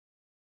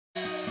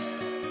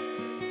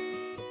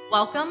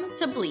Welcome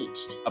to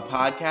Bleached, a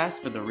podcast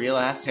for the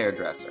real-ass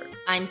hairdresser.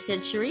 I'm Sid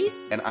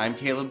Charisse. And I'm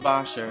Caleb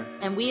Bosher.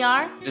 And we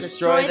are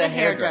Destroy the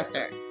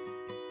Hairdresser.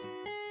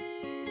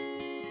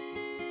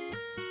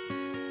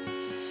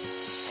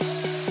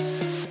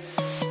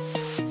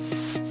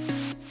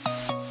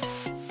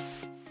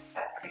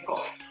 Okay,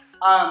 cool.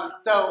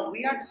 So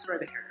we are Destroy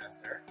the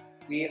Hairdresser.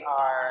 We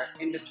are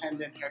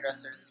independent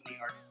hairdressers in New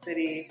York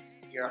City.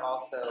 We are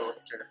also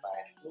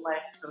certified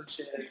life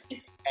coaches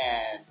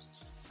and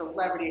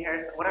celebrity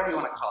hairstylists, whatever you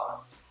want to call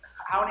us.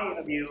 How many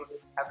of you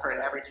have heard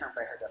every term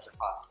for hairdresser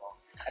possible?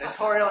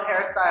 Editorial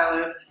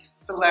hairstylist,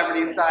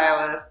 celebrity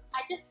stylist.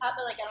 I just cut,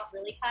 but I don't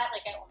really cut.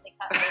 I only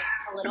cut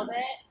a little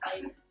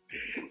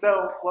bit.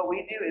 So what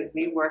we do is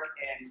we work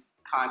in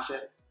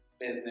conscious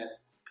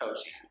business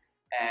coaching.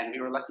 And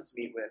we were lucky to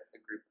meet with a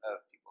group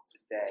of people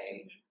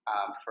today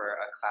for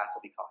a class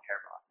that we call Hair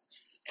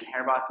Boss. And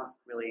Hair Boss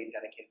is really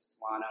dedicated to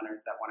salon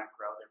owners that want to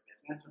grow their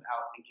business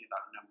without thinking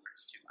about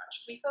numbers too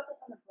much. We focus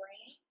on the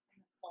brain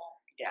and the soul.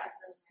 Yeah,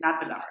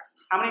 not the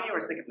numbers. How many of you are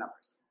sick of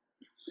numbers?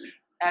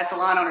 As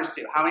salon owners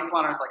too. How many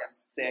salon owners are like, I'm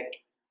sick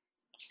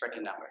of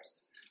freaking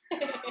numbers?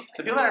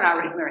 The people that are not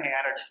raising their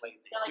hand are just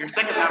lazy. You're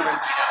sick of numbers.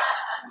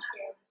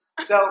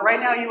 So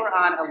right now you are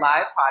on a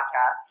live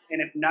podcast,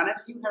 and if none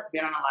of you have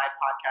been on a live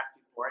podcast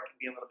before, it can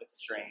be a little bit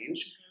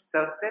strange.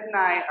 So Sid and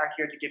I are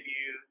here to give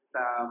you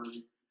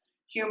some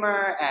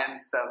humor and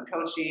some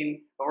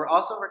coaching, but we're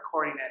also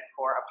recording it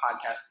for a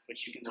podcast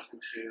which you can listen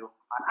to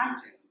on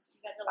iTunes.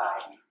 You guys are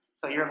live.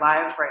 So you're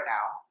live right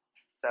now.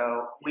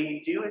 So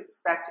we do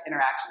expect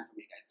interaction from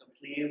you guys. So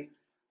please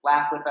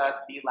laugh with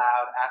us, be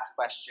loud, ask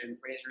questions,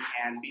 raise your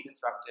hand, be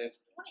disruptive.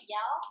 If you want to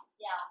yell,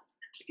 yell.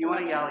 If you want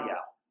to yell,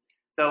 yell.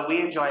 So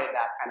we enjoy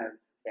that kind of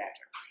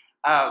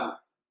banter.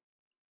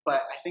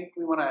 But I think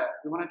we want to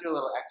do a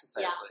little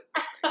exercise really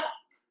quickly.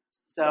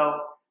 So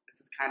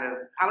this is kind of,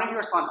 how many of you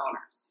are salon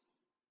owners?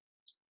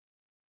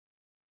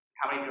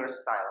 How many of you are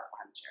stylists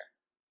behind the chair?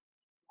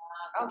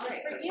 Oh,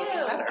 great. For This you. will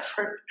be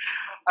better.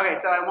 Okay,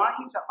 so I want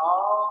you to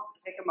all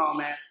just take a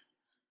moment,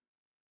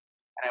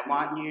 and I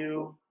want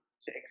you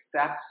to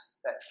accept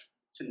that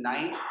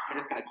tonight you're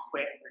just going to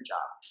quit your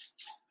job.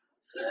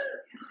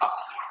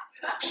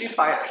 Oh, she's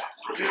fired.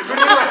 Who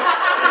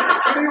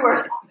do you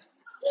work?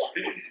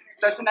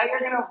 So tonight you're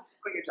going to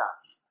quit your job.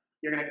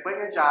 You're going to quit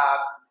your job,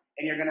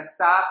 and you're going to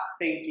stop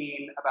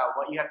thinking about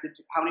what you have to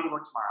do. How many of you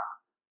work tomorrow?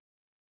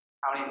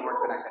 How many of you work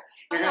the next day?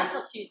 You're not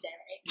until Tuesday,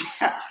 right?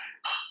 Yeah.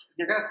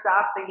 So you're going to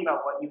stop thinking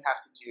about what you have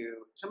to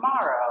do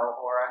tomorrow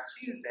or on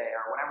Tuesday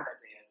or whenever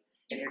that day is.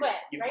 You quit.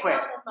 You right quit.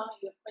 now in this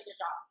moment, you have quit your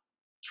job.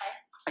 Okay?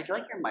 I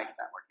feel like your mic's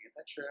not working. Is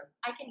that true?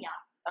 I can yell.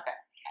 Okay.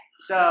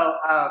 So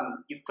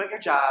you've quit your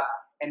job,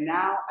 and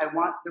now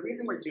the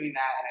reason we're doing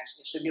that, and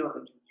actually it should be a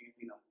little bit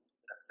confusing, a little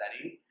bit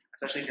upsetting,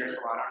 especially if you're a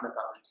salon owner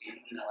without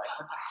routine, like,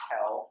 what the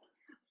hell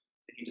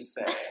did he just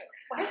say?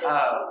 Why did you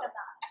think of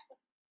that?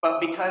 But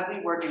because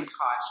we work in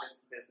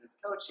conscious business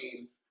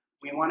coaching,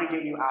 we want to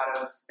get you out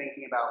of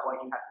thinking about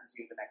what you have to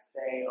do the next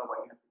day or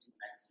what you have to do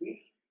the next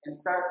week, and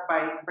start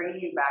by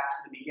bringing you back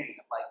to the beginning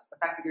of the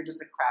fact that you're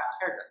just a craft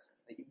hairdresser,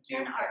 that you do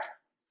You're an hair.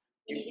 artist.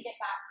 We need to get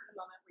back to the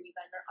moment where you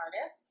guys are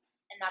artists,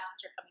 and that's what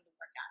you're coming to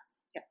work as.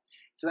 Yeah.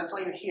 So that's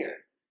why you're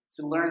here,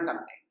 to learn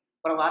something.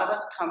 But a lot of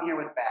us come here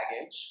with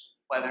baggage,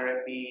 whether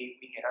it be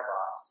we hate our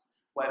boss,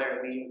 whether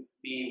it be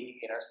we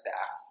hate our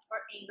staff. Or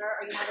anger,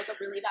 or you had a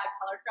really bad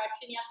color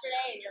correction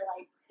yesterday, and you're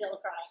still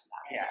crying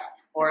about it.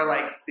 Yeah. Or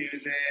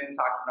Susan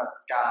talked about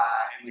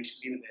Scott, and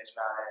she's being a bitch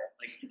about it.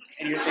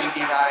 And you're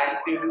thinking about it, and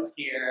Susan's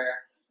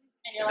here.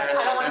 And you're Is like, there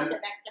a I don't want to Susan?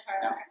 sit next to her.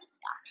 No.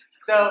 Yeah.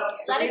 So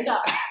Let it go.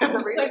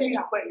 the reason Quit your you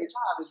job. quit your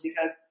job is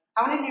because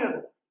how many of you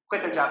have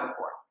quit their job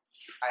before?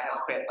 I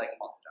have quit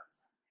multiple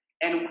jobs.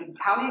 And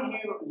how many of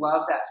you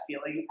love that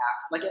feeling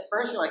after? At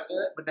first you're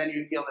ugh, but then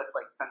you feel this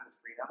sense of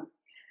freedom.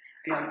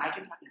 And you're like, I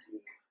can fucking do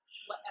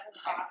Whatever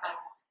the fuck I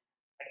want.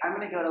 I'm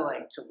gonna go to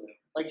Tulum.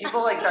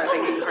 People start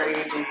thinking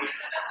crazy.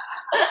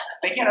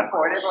 They can't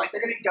afford it, but they're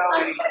gonna go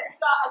anyway.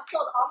 I've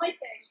sold all my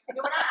things.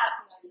 We're not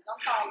asking you.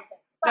 Don't sell anything.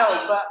 No,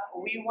 but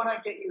we want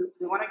to get you.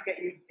 We want to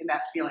get you in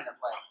that feeling of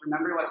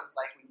remember what it was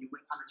like when you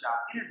went on the job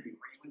interview,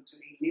 or you went to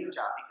a new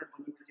job. Because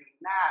when you were doing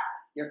that,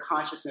 your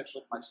consciousness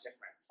was much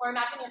different. Or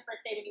imagine your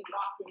first day when you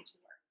walked into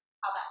work.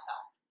 How that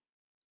felt.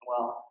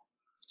 Well,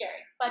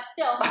 scary, but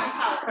still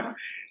empowering.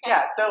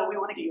 Yeah. So we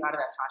want to get you out of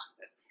that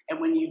consciousness. And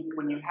when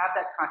you have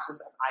that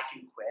consciousness of I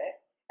can quit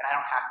and I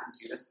don't have to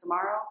do this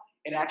tomorrow,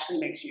 it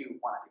actually makes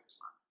you want to do it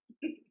tomorrow.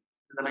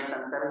 Does that make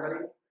sense to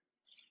everybody?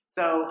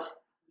 So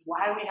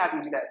why we have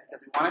you do that is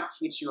because we want to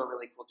teach you a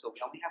really cool tool.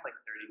 We only have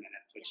 30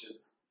 minutes, which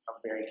is a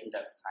very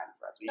condensed time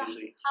for us. We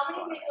usually How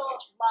many people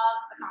love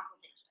a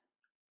consultation?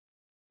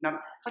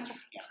 No, put your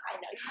hands. I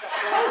know.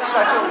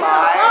 Such a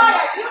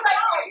lie. You're right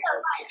there. You're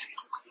a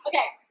liar.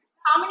 Okay.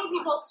 How many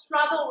people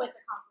struggle with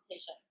a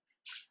consultation?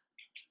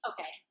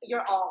 Okay,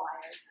 you're all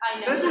liars. I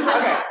know.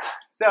 Okay.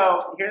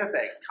 So here's the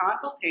thing.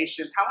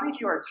 Consultation. How many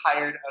of you are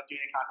tired of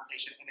doing a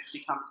consultation and it's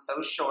become so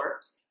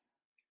short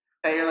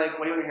that you're like,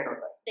 what do you want your hair to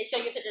look like? They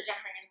show you a picture of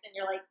Jennifer Aniston,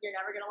 you're like, you're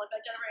never going to look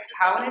like Jennifer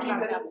Aniston. How many of you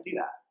guys do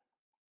that?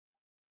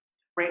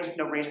 Raise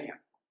your hand.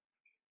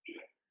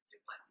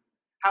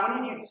 How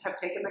many of you have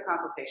taken the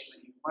consultation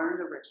that you learned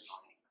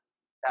originally?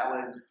 That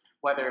was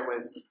whether it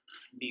was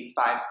these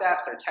 5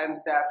 steps or 10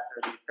 steps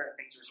or these certain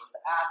things you were supposed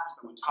to ask or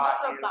someone taught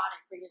you.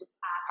 Robotic for you to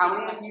ask. How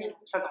many of you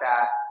took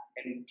that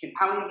and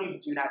how many of you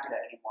do not do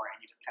that anymore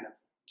and you just kind of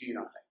do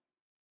your own thing?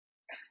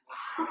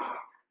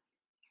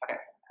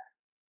 Okay.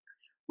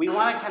 We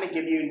want to kind of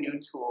give you new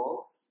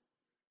tools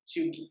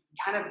to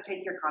kind of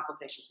take your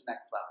consultation to the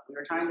next level. We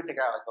were trying to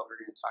figure out like what we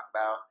were going to talk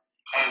about,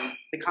 and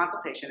the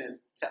consultation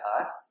is to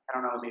us. I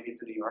don't know, maybe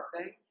it's a New York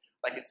thing.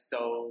 Like it's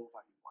so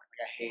fucking boring.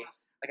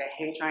 Like I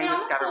hate trying to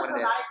discover what it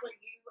is. When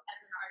you as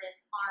an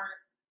artist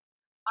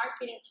aren't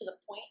getting to the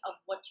point of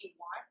what you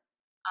want,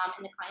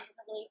 and the client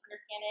doesn't really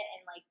understand it,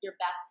 and like your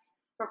best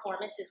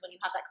performance is when you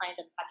have that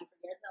client that's had you for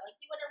years and they're like,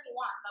 do whatever you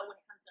want. But when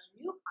it comes to a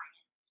new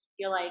client,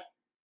 you're like,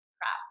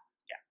 crap.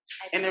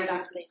 Yeah. And there's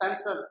this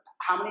sense of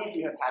how many of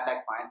you have had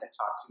that client that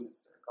talks to you in a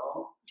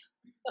circle,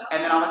 and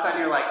then all of a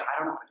sudden you're like,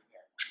 I don't know how to do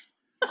it.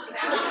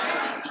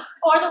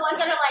 Or the ones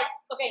that are like,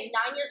 okay,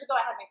 9 years ago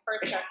I had my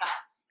first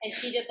haircut, and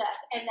she did this,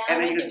 and now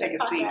then you just take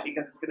a seat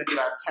because it's going to be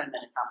about a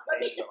 10-minute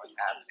conversation about what's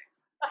happening.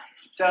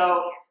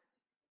 So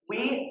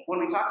when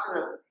we talk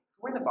to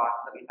who are the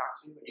bosses that we talk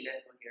to? You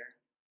guys still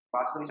here?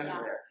 Bosses that we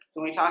talk to there.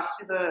 So when we talk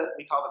to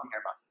we call them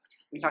hair bosses.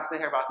 We talked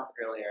to the hair bosses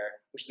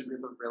earlier, which is a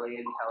group of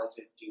really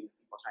intelligent, genius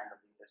people trying to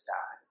lead their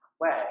staff in a different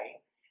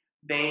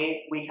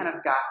way. We kind of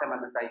got them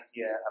on this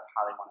idea of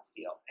how they want to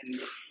feel. And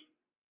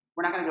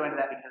we're not going to go into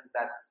that because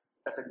that's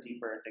a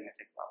deeper thing that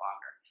takes a lot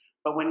longer.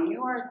 But when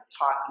you are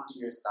talking to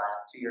your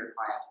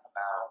clients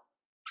about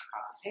a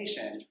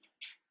consultation,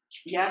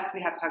 yes,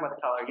 we have to talk about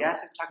the color. Yes,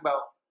 we have to talk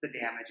about the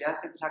damage.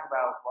 Yes, we have to talk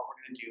about what we're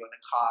going to do and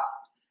the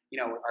cost,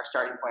 our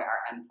starting point,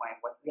 our end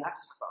point. We have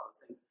to talk about all those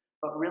things.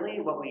 But really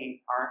what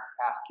we aren't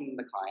asking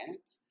the client,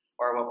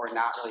 or what we're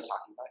not really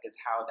talking about, is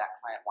how that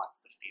client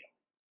wants to feel.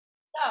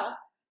 So,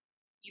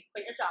 you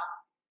quit your job.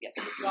 Yeah.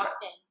 You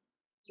walked in.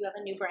 You have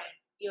a new brain.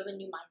 You have a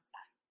new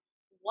mindset.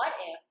 What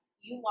if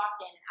you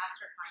walked in and asked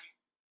your client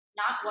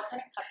not what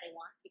kind of cut they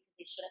want, because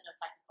they shouldn't know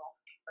technical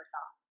first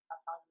off.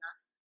 Stop telling them that.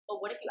 But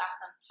what if you ask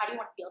them, how do you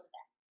want to feel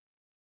today?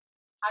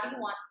 How do you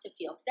want to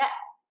feel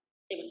today?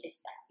 They would say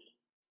sexy,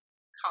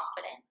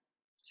 confident.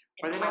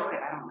 Or they might say,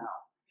 I don't know.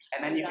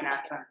 And then you can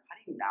ask them, how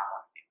do you not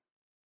want to feel?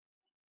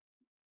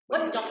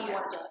 What don't you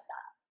want to feel like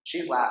that?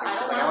 She's laughing.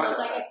 She's like, I want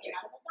to feel sexy.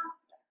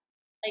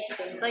 Like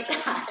things like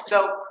that.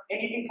 So, and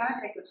you can kind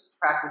of take this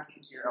practice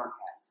into your own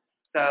hands.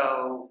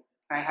 So,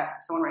 can I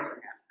have someone raise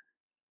their hand?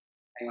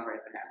 Anyone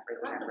raise their hand?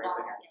 Raise their hand, raise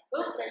their hand.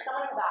 Oops, there's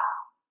someone in the back.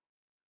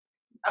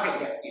 Okay,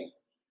 yes, you.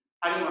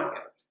 How do you want to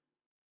feel?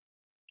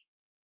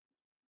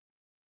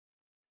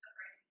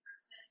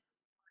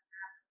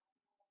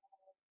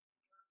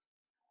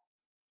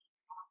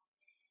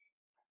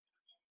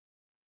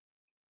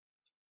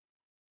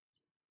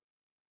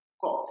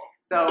 Cool.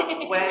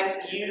 So when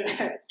you,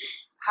 Erin,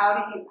 how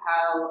do you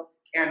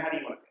want to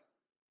feel?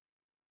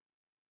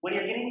 When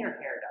you're getting your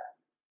hair done.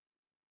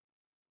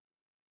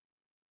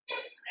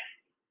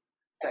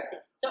 Sexy.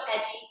 So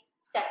edgy,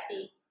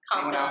 sexy,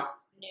 confident,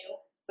 new.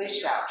 Please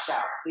shout.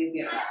 Please be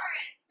in that.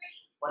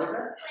 What is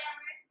it?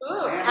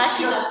 Ooh,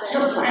 Ashley does this.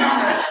 Just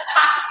glamorous.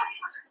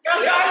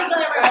 Girl, you're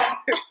glamorous.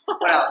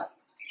 What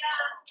else?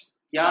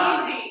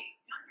 Young. Easy.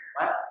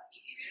 What?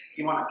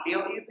 You want to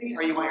feel easy,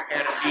 or you want your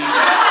hair to be?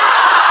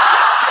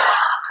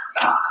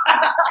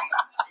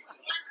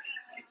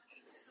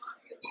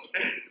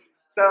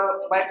 So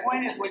my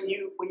point is, when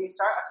you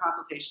start a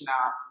consultation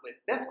off with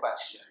this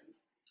question,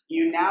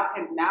 you now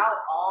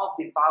all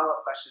the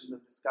follow-up questions of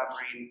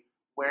discovering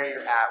where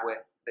you're at with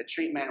the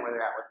treatment, where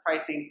they're at with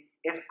pricing.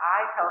 If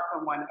I tell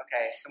someone,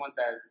 someone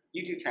says,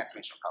 you do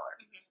transformational color.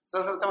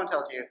 So someone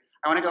tells you,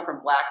 I want to go from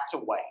black to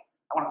white.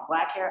 I want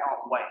black hair, I want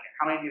white hair.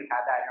 How many of you have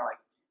had that? And you're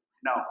like,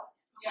 no.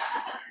 Yeah.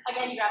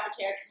 Again, you grab the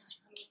chair.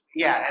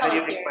 Yeah, and then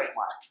you have to explain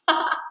why.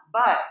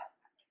 But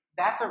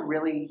that's a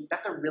really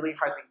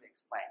hard thing to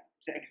explain.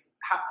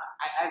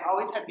 I've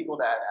always had people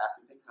that ask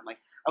me things, and I'm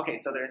like, okay,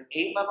 so there's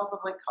 8 levels of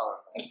like color.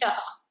 Yeah.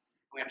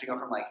 We have to go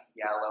from like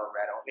yellow,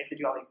 red, we have to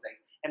do all these things.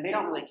 And they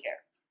don't really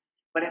care.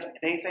 But if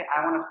they say,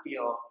 I want to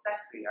feel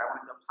sexy, or I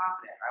want to feel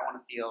confident, or I want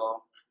to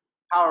feel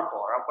powerful,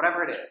 or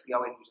whatever it is, we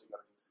always usually go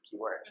to these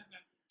keywords.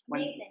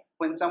 Mm-hmm.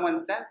 When someone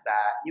says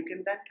that, you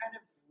can then kind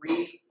of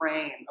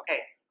reframe,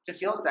 okay, to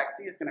feel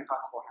sexy is going to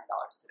cost $400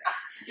 today.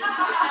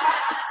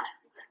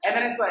 And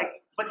then it's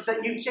like, but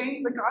you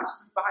changed the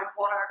consciousness behind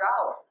 $400.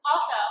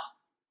 Also,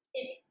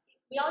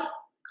 we always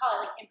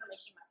call it like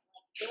information marketing.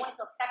 Like they want to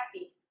feel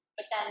sexy,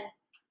 but then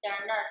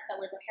they're a nurse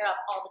that wears their hair up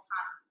all the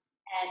time,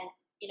 and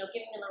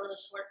giving them a really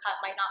short cut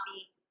might not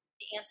be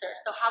the answer.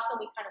 So how can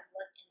we kind of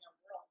work in their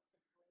world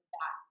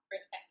to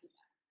bring sexy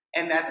back?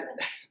 And that's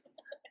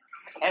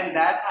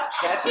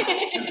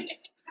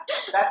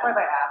why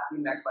by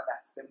asking that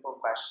simple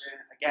question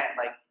again,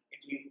 like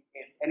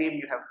if any of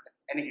you have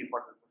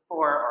worked with this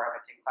before or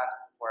have taken classes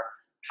before,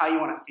 how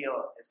you want to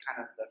feel is kind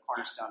of the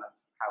cornerstone of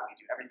how we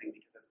do everything,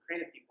 because as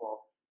creative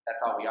people,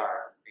 that's all we are,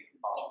 is big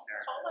ball of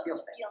nerves that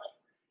feel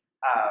things.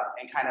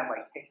 and kind of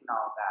like taking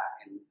all of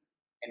that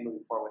and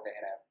moving forward with it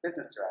in a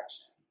business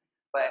direction.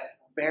 But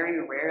very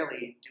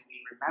rarely do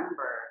we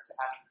remember to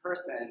ask the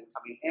person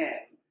coming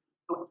in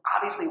who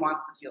obviously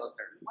wants to feel a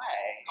certain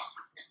way,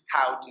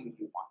 how do you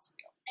want to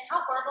feel? And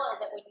how horrible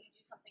is it when you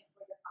do something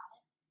for your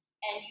client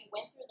and you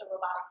went through the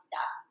robotic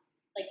steps?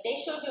 Like they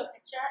showed you a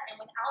picture and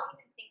without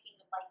even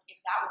thinking of like if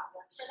that would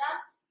work for them,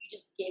 you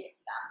just gave it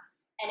to them.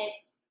 And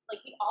it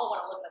like we all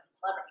want to look like a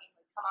celebrity.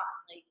 Like come on,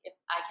 like if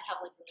I could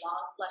have like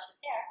long,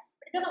 luscious hair,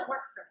 but it doesn't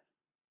work for me.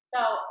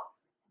 So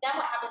then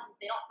what happens is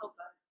they don't feel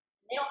good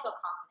and they don't feel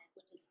confident,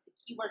 which is the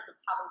key words of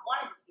how they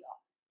wanted to feel.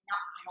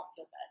 Now I don't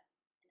feel good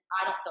and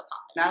I don't feel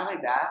confident. Not only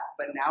that,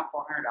 but now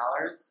 $400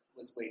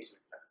 was way too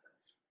expensive.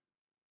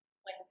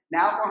 Like,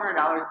 now $400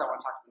 I want to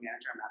talk to the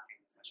manager, I'm not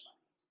paying this much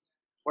money.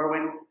 Or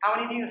how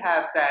many of you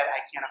have said,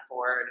 I can't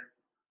afford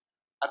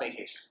a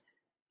vacation?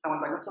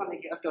 Someone's like, let's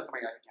go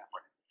somewhere I can't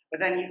afford it. But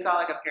then you saw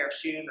like a pair of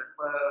shoes or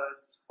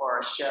clothes or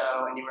a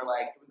show and you were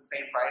like, it was the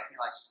same price and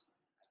you're like,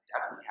 I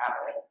definitely have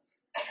it.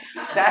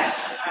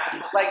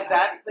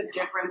 That's the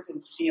difference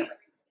in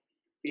feeling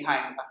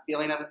behind a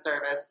feeling of a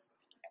service.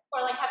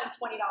 Or like having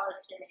 $20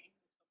 to your name.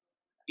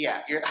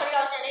 Yeah. $20 to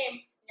your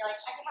name and you're like,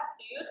 I can have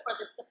food or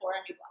this Sephora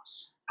new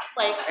blush.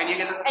 Like, and you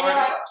get the and you're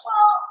like,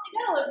 well, you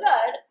gotta look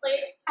good.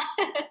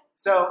 Like,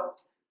 so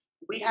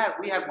we had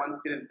one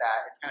student that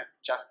it's kind of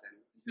Justin,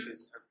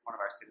 who's one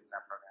of our students in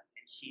our program,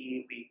 and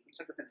we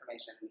took this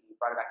information and he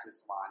brought it back to his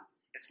salon.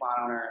 His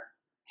salon owner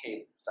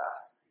hates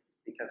us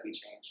because we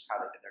changed how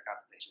they did their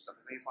consultation. So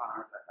there's any salon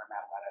owners that are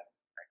mad about it,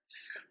 right?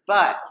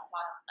 But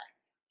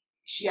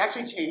she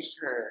actually changed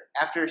her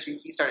after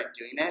he started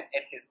doing it,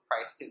 and his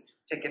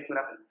tickets went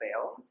up in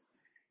sales.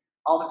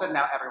 All of a sudden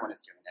now everyone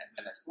is doing it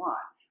in their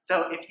salon.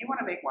 So if you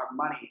want to make more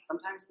money,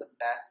 sometimes the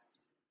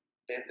best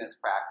business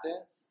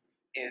practice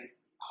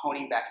is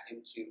honing back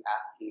into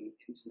asking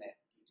intimate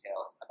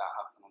details about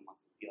how someone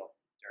wants to feel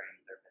during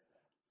their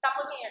visit.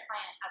 Stop looking at your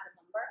client as a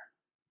number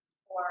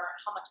or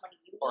how much money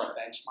you need. Or a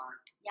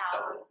benchmark. Yeah,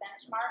 or a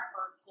benchmark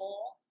or a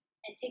goal.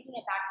 And taking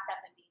it back a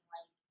step and being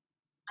like,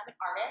 I'm an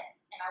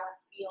artist and I want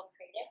to feel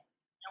creative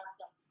and I want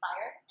to feel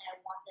inspired and I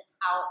want this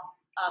out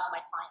of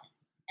my client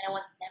and I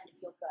want them to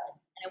feel good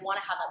and I want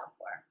to have that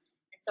rapport.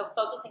 So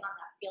focusing on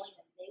that feeling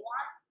that they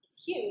want is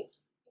huge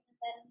because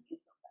then you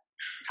feel good.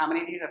 How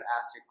many of you have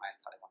asked your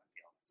clients how they want to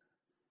feel?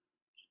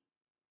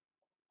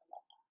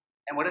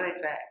 And what do they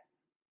say?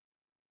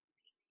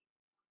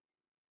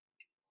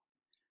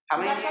 How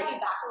many Does that set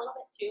you back a little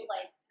bit too?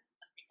 Like,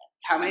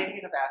 how many of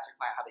you have asked your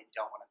client how they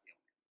don't want to feel?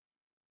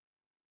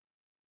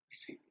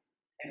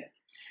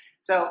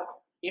 So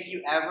if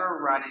you ever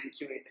run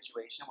into a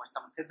situation where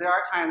someone, because there are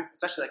times,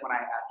 especially like when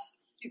I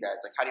ask you guys,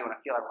 like, how do you want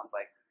to feel? Everyone's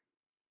like,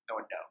 no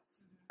one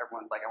knows.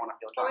 Everyone's like, I want to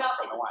feel drunk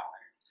from the wine.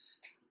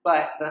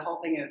 But the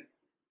whole thing is,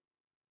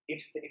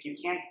 if you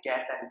can't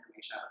get that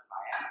information out of the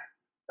client,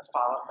 the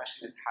follow-up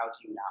question is, how do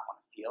you not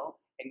want to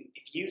feel? And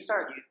if you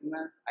start using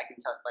this, I can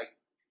just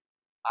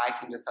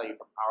tell you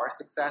from our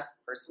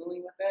success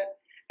personally with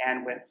it,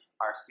 and with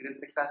our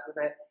students' success with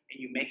it, and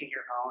you make it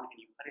your own, and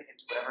you put it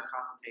into whatever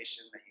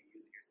consultation that you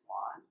use at your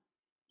salon,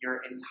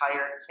 your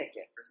entire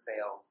ticket for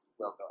sales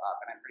will go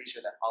up. And I'm pretty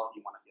sure that all of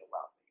you want to feel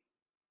wealthy.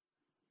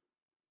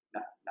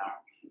 No.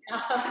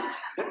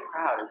 This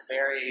crowd is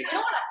very... We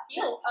don't want to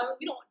feel...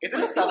 we don't Is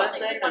it a southern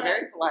thing? They're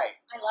very polite.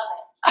 I love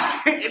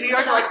it. In New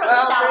York, they're like,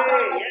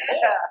 wealthy!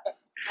 Yeah!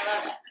 I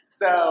love it.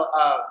 So,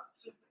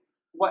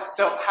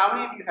 so how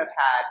many of you have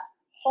had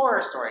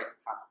horror stories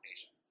with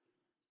consultations?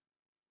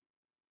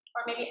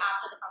 Or maybe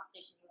after the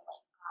consultation, you were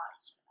like, oh, I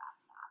should have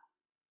asked that.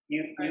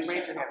 You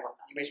raised your hand.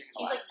 You raised your hand a She's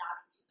lot. like,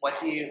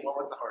 nodding. What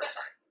was the horror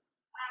story?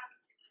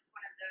 It's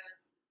one of those,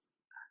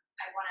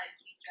 I want to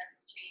keep dress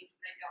and change,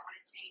 but I don't want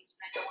to change,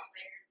 and I don't want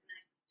layers, and I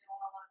don't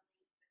want a lot of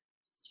things, but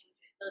just change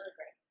it. Those are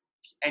great.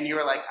 And you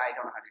were like, I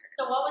don't know how to do it.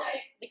 So what was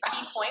the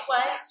key point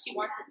was she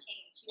wanted to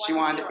change. She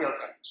wanted to feel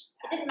changed.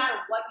 It didn't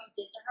matter what you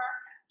did to her.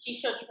 She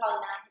showed you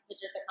probably 9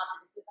 pictures that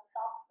contradicted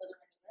themselves. Those are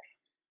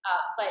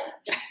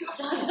but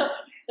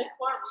the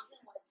core reason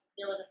was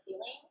there was a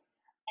feeling,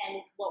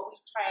 and what we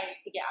try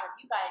to get out of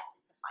you guys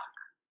is to find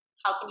that.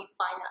 How can you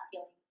find that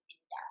feeling in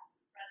your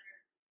guests?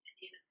 Rather, at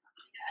the end of the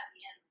company, at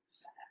the end,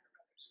 her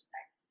brother, she's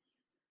diagnosed with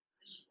cancer,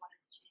 so she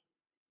wanted to change.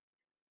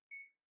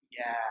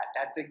 Yeah,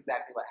 that's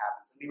exactly what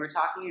happens. And we were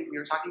talking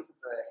to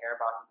the hair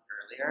bosses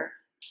earlier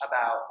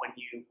about when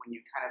you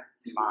kind of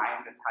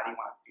mime this how do you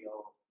want to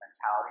feel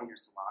mentality in your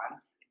salon,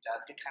 it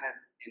does get kind of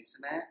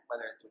intimate,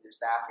 whether it's with your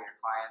staff or your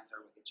clients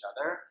or with each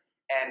other.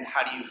 And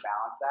how do you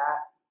balance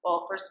that?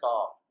 Well, first of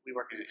all, we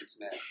work in an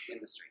intimate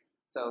industry,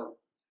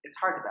 so it's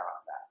hard to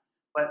balance that.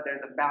 But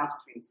there's a balance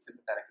between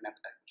sympathetic and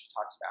empathetic, which we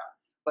talked about.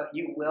 But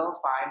you will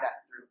find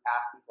that through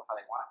asking people how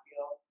they want to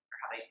feel or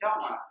how they don't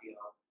want to feel,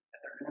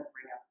 that they're going to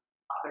bring up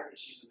other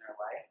issues in their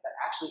life that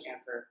actually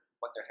answer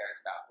what their hair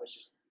is about, which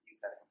you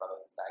said your brother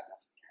was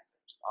diagnosed with cancer,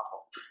 which is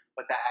awful.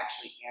 But that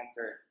actually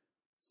answered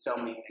so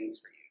many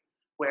things for you.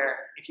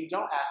 Where if you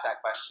don't ask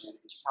that question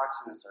and she talks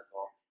to you in a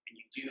circle and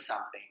you do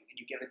something and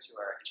you give it to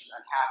her and she's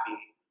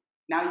unhappy,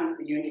 now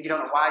you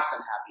don't know why she's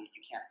unhappy,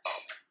 you can't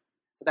solve it.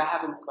 So that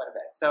happens quite a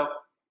bit. So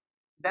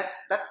that's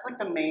like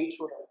the main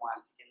tool that we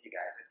wanted to give you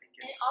guys. I think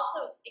and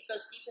it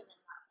goes deeper than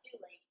that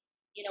too. Like,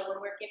 when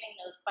we're giving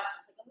those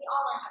questions, like, and we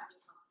all learn how to do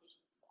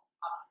conversation in school,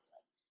 obviously.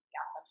 Like, we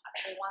ask them how do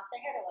they want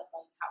their hair to look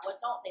like, what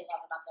don't they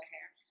love about their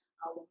hair,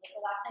 when was the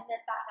last time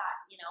this, that,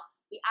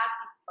 we ask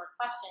these core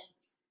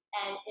questions,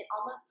 and it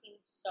almost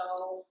seems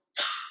so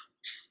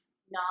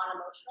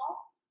non-emotional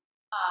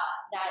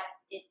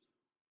that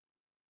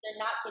they're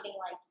not getting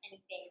like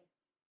anything.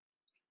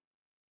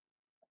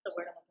 What's the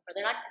word I'm looking for?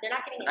 They're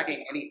not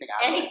getting anything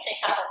out of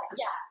it.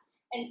 Yeah.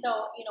 And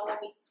so, when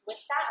we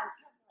switch that, and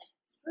we kind of like,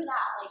 screw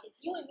that, like, it's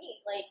you and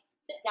me, like,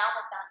 sit down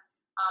with them.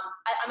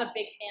 I'm a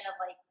big fan of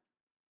like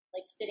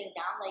sitting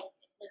down. Like,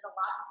 there's a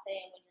lot to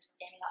say, and when you're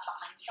standing up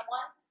behind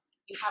someone,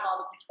 you have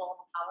all the control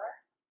and the power.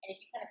 And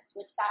if you kind of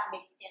switch that and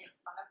maybe stand in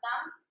front of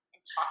them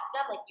and talk to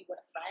them like you would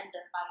a friend,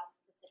 or if I was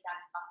to sit down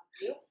and talk with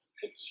you,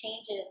 it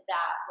changes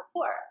that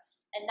rapport.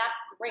 And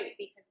that's great,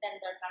 because then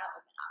they're going to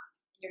open up.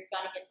 And you're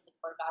going to get to the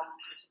core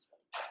values, which is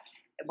really cool.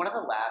 And one of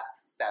the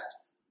last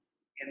steps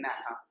in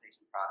that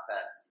consultation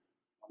process,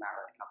 well, not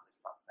really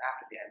consultation process,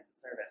 after the end of the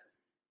service,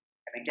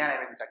 and again, I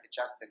bring this back to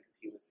Justin, because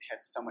he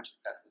had so much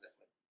success with it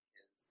with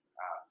his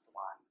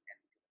salon and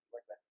people he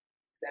worked with.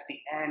 Is at the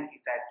end, he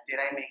said,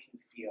 "Did I make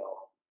you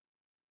feel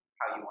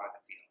how you wanted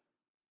to feel?"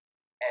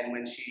 And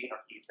when she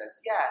or he says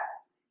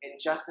yes, it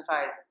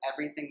justifies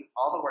everything,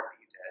 all the work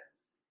that you did.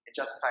 It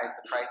justifies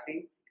the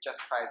pricing. It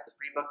justifies the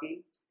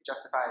pre-booking. It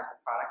justifies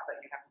the products that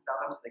you have to sell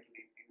them so they can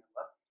maintain their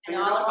look. So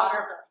you're no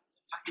longer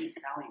fucking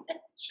selling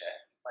shit.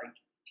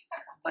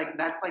 Like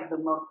that's like the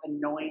most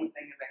annoying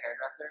thing as a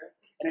hairdresser.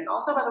 And it's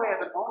also, by the way,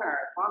 as an owner,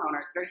 a salon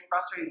owner, it's very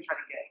frustrating to try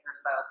to get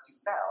hairstylists to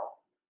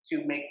sell,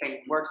 to make things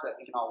work so that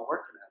we can all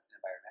work in an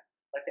environment.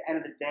 But at the end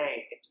of the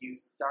day, if you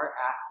start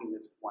asking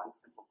this one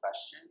simple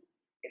question,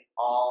 it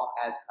all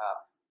adds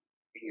up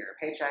in your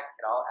paycheck.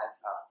 It all adds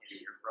up in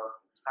your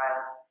growth as a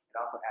stylist. It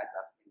also adds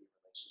up in your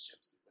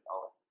relationships with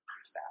all of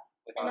your staff.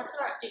 And that's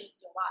what our students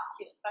do a lot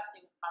too,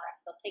 especially with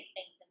products. They'll take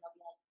things and they'll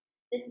be like,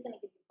 "This is going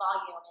to give you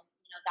volume,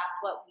 and that's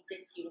what we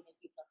did to you to make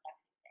you feel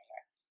sexy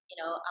today."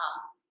 Or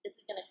this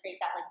is going to create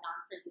that like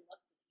non-frizzy look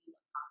so that you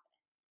look confident.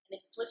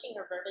 And it's switching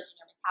your verbiage and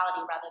your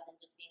mentality rather than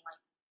just being like,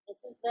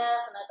 "This is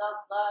this, and it does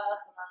this,"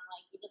 and then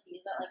like you just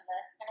use it like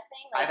this kind of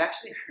thing. Like, I've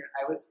actually heard.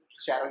 I was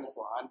shadowing a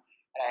salon,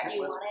 and I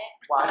was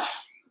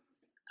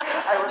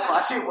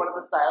watching one of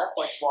the stylists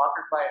like walk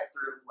her client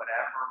through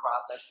whatever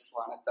process the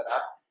salon had set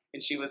up, and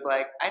she was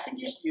like, "I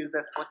think you should use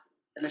this."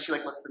 And then she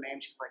like looks at the name.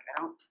 She's like,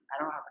 I don't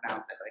know how to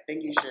pronounce it, but I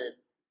think you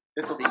should.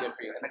 This will be good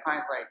for you. And the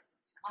client's like,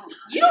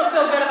 "You don't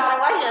feel good about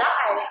it. Why should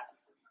I?"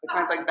 The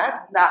client's like,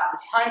 "That's not."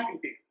 The client's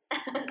confused.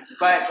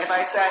 But if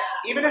I said,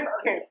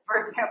 for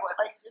example, if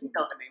I didn't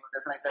know the name of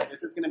this and I said,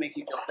 "This is going to make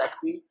you feel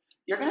sexy,"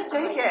 you're going to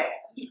take it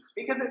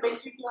because it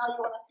makes you feel how you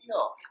want to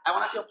feel. I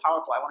want to feel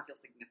powerful. I want to feel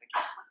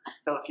significant.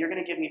 So if you're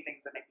going to give me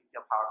things that make me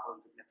feel powerful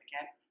and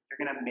significant, you're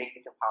going to make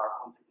me feel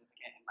powerful and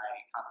significant in my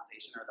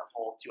consultation or the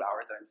whole 2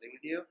 hours that I'm sitting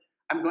with you.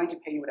 I'm going to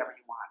pay you whatever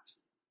you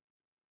want,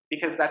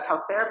 because that's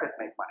how therapists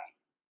make money.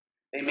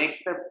 They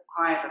make the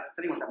client that's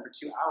sitting with them for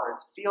 2 hours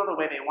feel the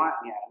way they want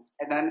in the end,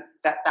 and then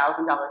that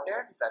 $1,000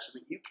 therapy session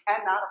that you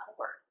cannot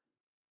afford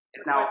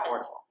is now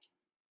affordable.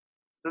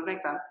 Does this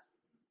make sense?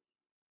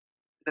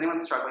 Is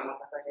anyone struggling with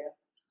this idea?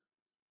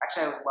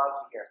 Actually, I would love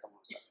to hear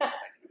someone struggling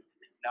with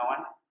this idea. No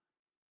one?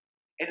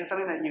 Is it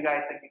something that you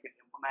guys think you could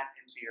implement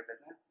into your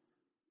business?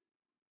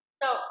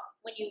 So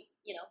when you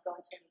go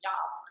into your new job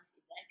on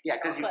Tuesday,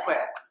 because you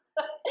quit.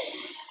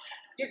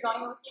 You're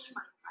going with your new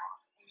mindset,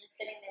 and you're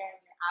sitting there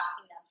and you're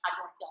asking them, "How do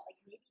you want to feel?" Like,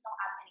 maybe don't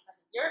ask any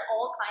questions. Your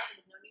old client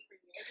who's known you for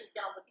years is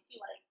gonna look at you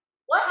like,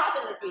 "What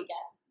happened this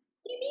weekend?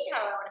 What do you mean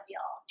how I want to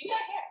feel? Do you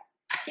not care?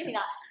 Give me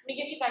that." Let me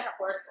give you guys a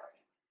horror story,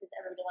 because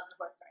everybody loves a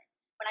horror story.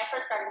 When I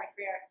first started my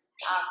career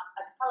as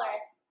a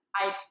colorist,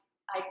 I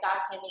got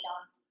a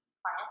hand-me-down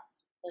client.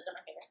 Those are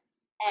my favorite.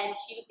 And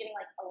she was getting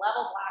like a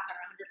level black on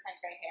her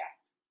 100% gray hair.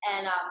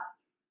 And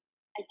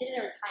I did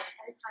it every time. And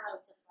every time I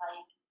was just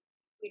like,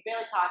 we'd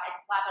barely talk. I'd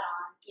slap it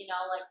on.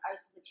 Like I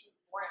was just like, she's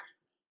foreign to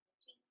me.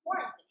 She's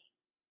foreign to me.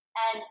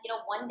 And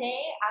one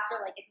day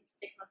after like I think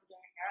 6 months of doing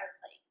her hair, I was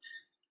like,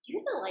 "Do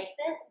you even like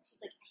this?" And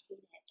she's like, "I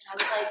hate it." And I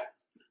was like,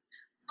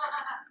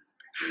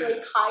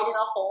 hide in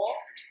a hole.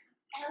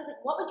 And I was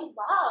like, "What would you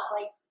love?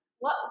 Like,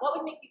 what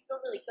would make you feel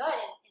really good?"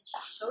 And she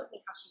showed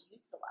me how she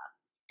used to love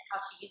and how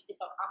she used to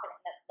feel confident.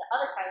 That the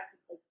other side was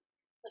like,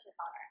 put this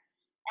on her.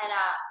 And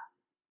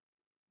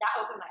that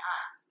opened my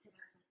eyes, because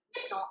I was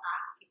like, don't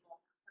ask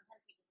people.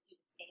 Sometimes we just do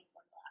the same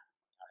formula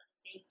or the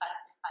same side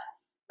of the cut,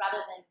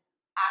 rather than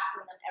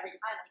asking them every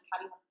time, like, "How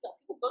do you want to feel?"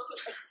 People go through,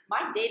 like,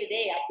 my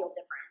day-to-day, I feel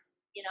different.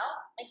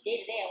 My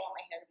day-to-day, I want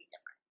my hair to be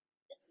different.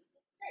 This week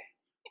it's straight.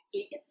 Next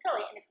week it's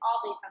curly, and it's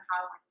all based on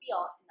how I want to feel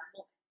in that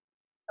moment.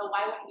 So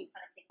why wouldn't you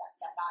kind of take that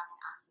step back and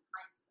ask your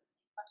clients the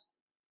same question?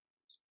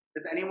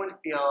 Does anyone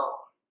feel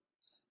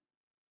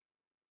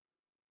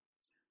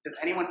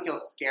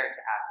scared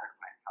to ask their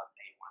client how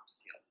they want to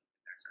feel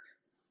in their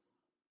service?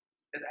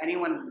 Does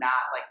anyone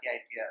not like the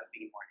idea of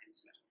being more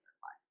intimate with their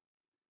client?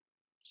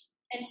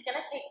 And it's going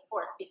to take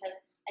force because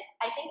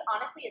I think,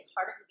 honestly, it's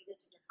harder to do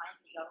this with your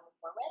clients that you have a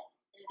rapport with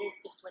than it is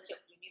to switch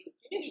it with your newbies.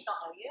 Your newbies don't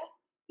know you.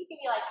 You can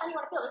be like, how do you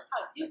want to feel? This is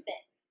how I do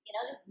things. You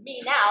know, this is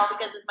me now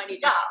because this is my new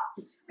job.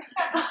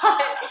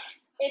 But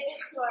if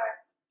it's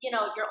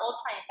your old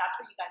clients, that's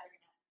where you guys are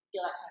going to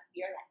feel that kind of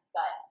fear, that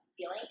gut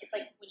feeling. It's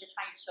like when you're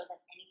trying to show them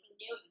anything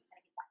new, you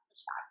kind of get that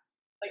pushback.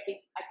 But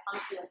I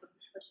promise you, like, when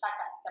you push back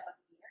that step of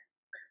fear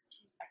for just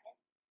 2 seconds,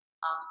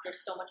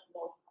 there's so much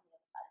growth on the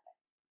other side of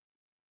it.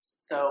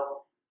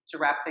 So to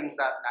wrap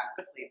things up, not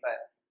quickly,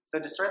 but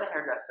so Destroy the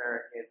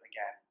Hairdresser is,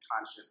 again,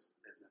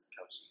 conscious business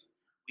coaching.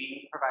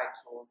 We provide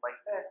tools like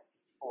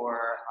this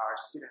for our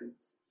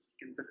students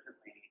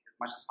consistently as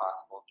much as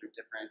possible through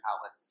different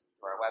outlets,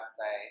 through our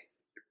website,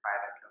 through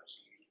private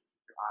coaching,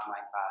 through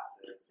online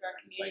classes,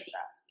 things like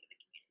that.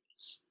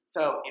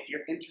 So if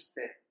you're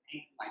interested in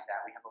anything like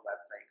that, we have a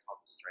website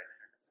called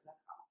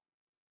destroythehairdresser.com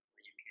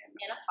where you can...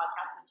 And a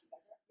podcast, which you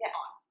guys are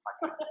on.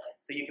 Podcast.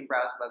 So you can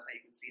browse the website,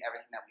 you can see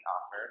everything that we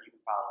offer. You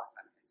can follow us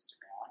on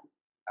Instagram.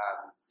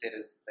 Sid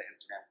is the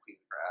Instagram queen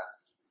for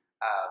us.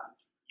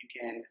 You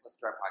can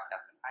listen to our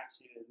podcast on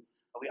iTunes.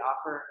 But we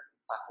offer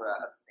a plethora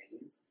of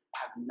things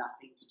that have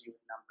nothing to do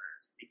with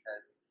numbers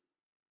because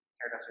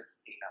hairdressers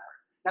hate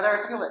numbers. Now there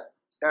are some people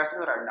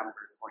that are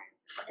numbers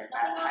oriented. Like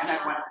I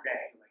met one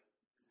today who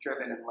is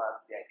driven and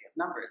loves the idea of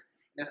numbers.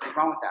 And there's nothing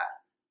wrong with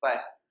that.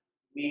 But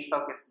we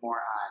focus more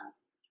on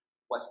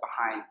what's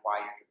behind why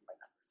you're driven by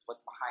numbers.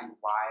 What's behind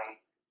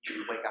why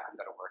you wake up and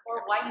go to work.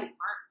 Or why you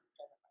aren't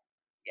driven by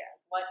numbers. Yeah.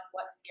 What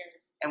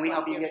fears. And we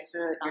help you get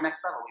to your next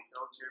level. We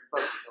build your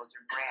book, we build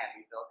your brand,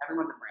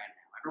 everyone's a brand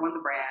now. Everyone's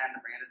a brand, the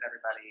brand is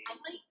everybody.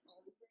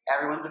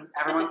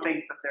 Everyone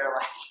thinks that they're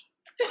like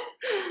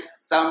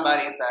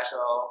somebody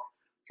special.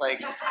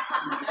 Like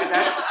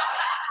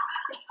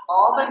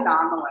all the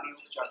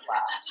non-millennials just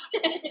laughed.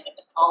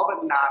 All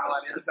the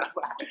non-millennials just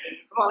laughed.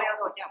 The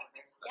millennials are like, yeah, we're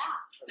very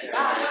special.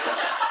 Yeah.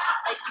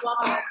 Like you on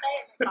the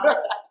website,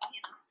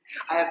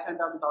 I have $10,000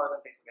 on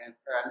Facebook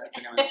or on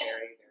Instagram. It's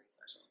very, very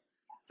special.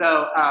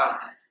 So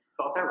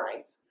both are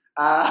right.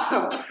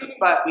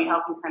 But we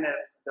help you kind of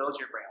build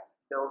your brand,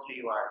 build who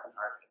you are as an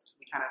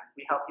artist.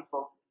 We help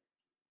people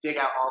dig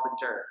out all the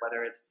dirt,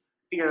 whether it's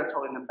fear that's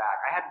holding them back.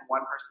 I had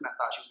one person that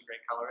thought she was a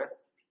great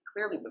colorist,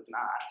 clearly was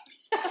not.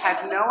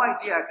 Had no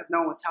idea because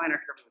no one was telling her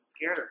because everyone was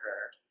scared of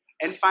her.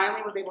 And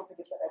finally was able to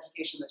get the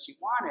education that she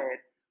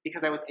wanted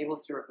because I was able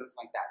to boost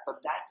like that. So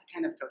that's the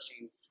kind of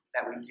coaching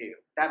that we do.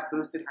 That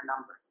boosted her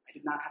numbers. I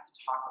did not have to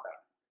talk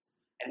about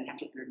numbers. I didn't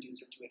have to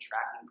introduce her to a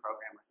tracking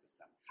program or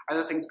system. Are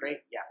those things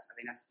great? Yes. Are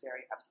they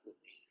necessary?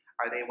 Absolutely.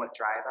 Are they what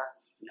drive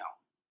us? No.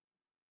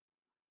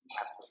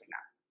 Absolutely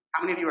not.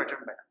 How many of you are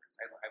driven by numbers?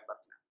 I'd love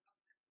to know.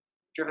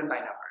 Driven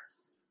by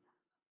numbers.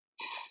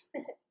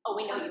 Oh,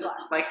 we know you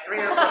are. Like 3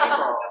 or 4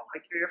 people.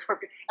 Like 3 or 4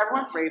 people.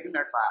 Everyone's raising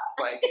their class.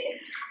 Like,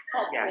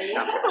 yes,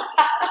 numbers.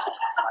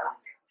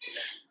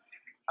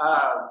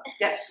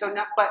 Yes, so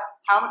but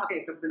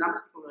so for the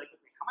numbers people really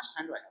quickly, how much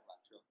time do I have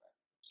left real quick?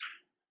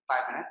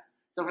 5 minutes?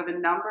 So for the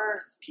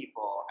numbers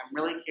people, I'm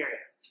really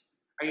curious.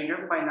 Are you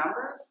driven by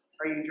numbers?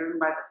 Or are you driven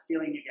by the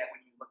feeling you get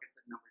when you look at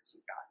the numbers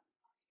you've got?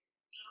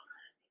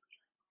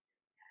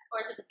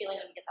 Or is it the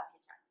feeling when you get that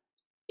paycheck?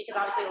 Because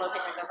obviously a low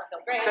paycheck doesn't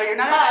feel great. So you're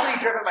not actually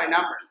driven by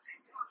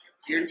numbers.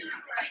 You're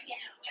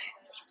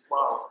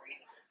whoa.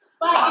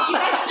 But if you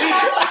guys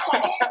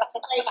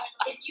like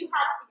if you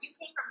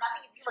came from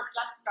nothing, if you were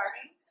just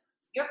starting,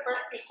 your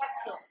first paycheck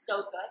feels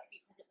so good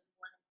because it was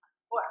more than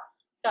before.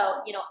 So,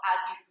 as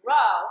you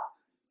grow,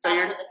 so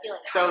the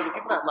feeling. So the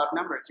people that love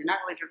numbers, you're not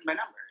really driven by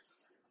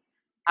numbers.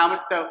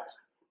 So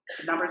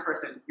the numbers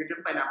person, you're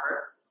driven by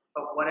numbers,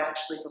 but what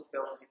actually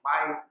fulfills you?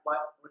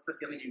 What's the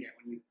feeling you get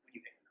when you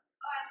pick a number?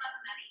 Oh, I love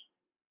money.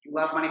 You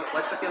love money, but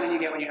what's the feeling you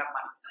get when you have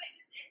money?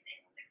 It's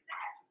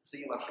success. So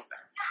you love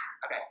success.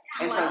 Okay.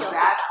 And so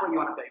that's what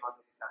you want to feel. You want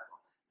to be successful.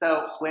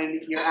 So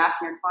when you're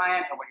asking your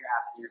client, or when you're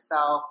asking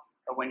yourself,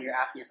 or when you're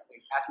asking yourself,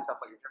 ask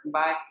yourself what you're driven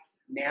by,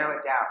 narrow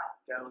it down.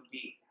 Go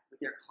deep. With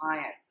your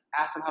clients,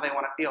 ask them how they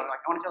want to feel. They're like,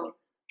 I want to feel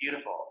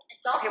beautiful.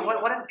 Okay, what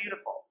is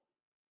beautiful?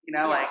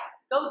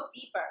 Go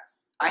deeper.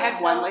 I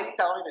had one lady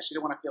tell me that she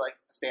didn't want to feel like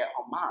a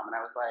stay-at-home mom, and I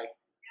was like,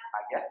 I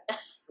get it.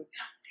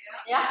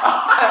 Yeah.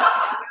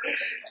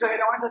 So I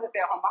don't want to feel like a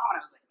stay-at-home mom,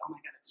 and I was like, oh my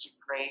god, it's such a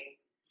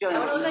great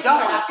feeling. You Like don't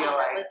want to feel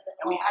like,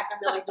 and we had to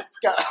really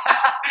discover,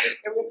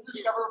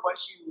 what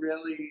she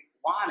really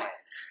wanted,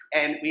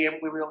 and we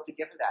were able to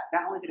give her that.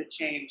 Not only did it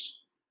change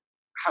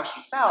how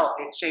she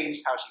felt, it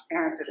changed how she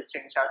parented, it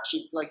changed how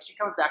she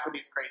comes back with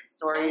these crazy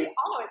stories.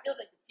 All it feels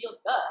like to feel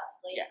good.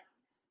 Like, yeah.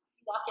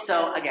 You walk in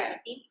so there again,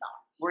 a theme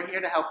song. We're here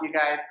to help you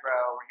guys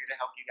grow. We're here to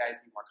help you guys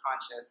be more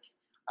conscious.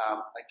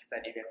 Like I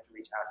said, you guys can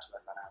reach out to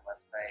us on our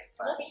website.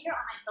 We'll be here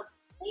online, so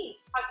please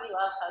we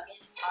love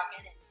hugging and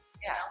talking and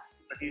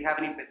So if you have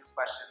any business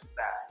questions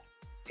that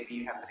maybe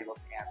you haven't been able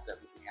to answer,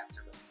 that we can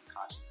answer with some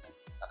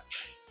consciousness, let us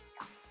know.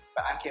 Yeah.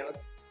 But I'm Caleb,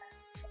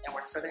 and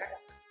we're Destroy the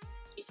Hairdresser.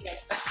 Meet you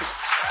guys.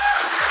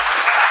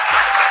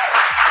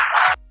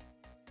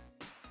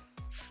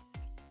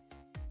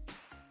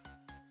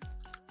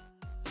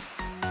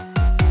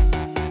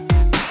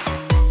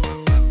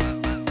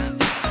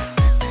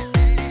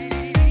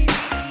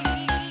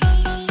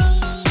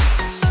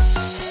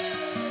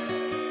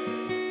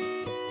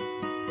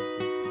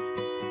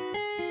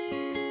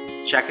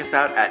 Check us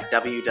out at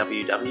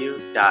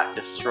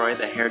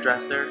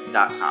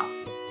www.destroythehairdresser.com.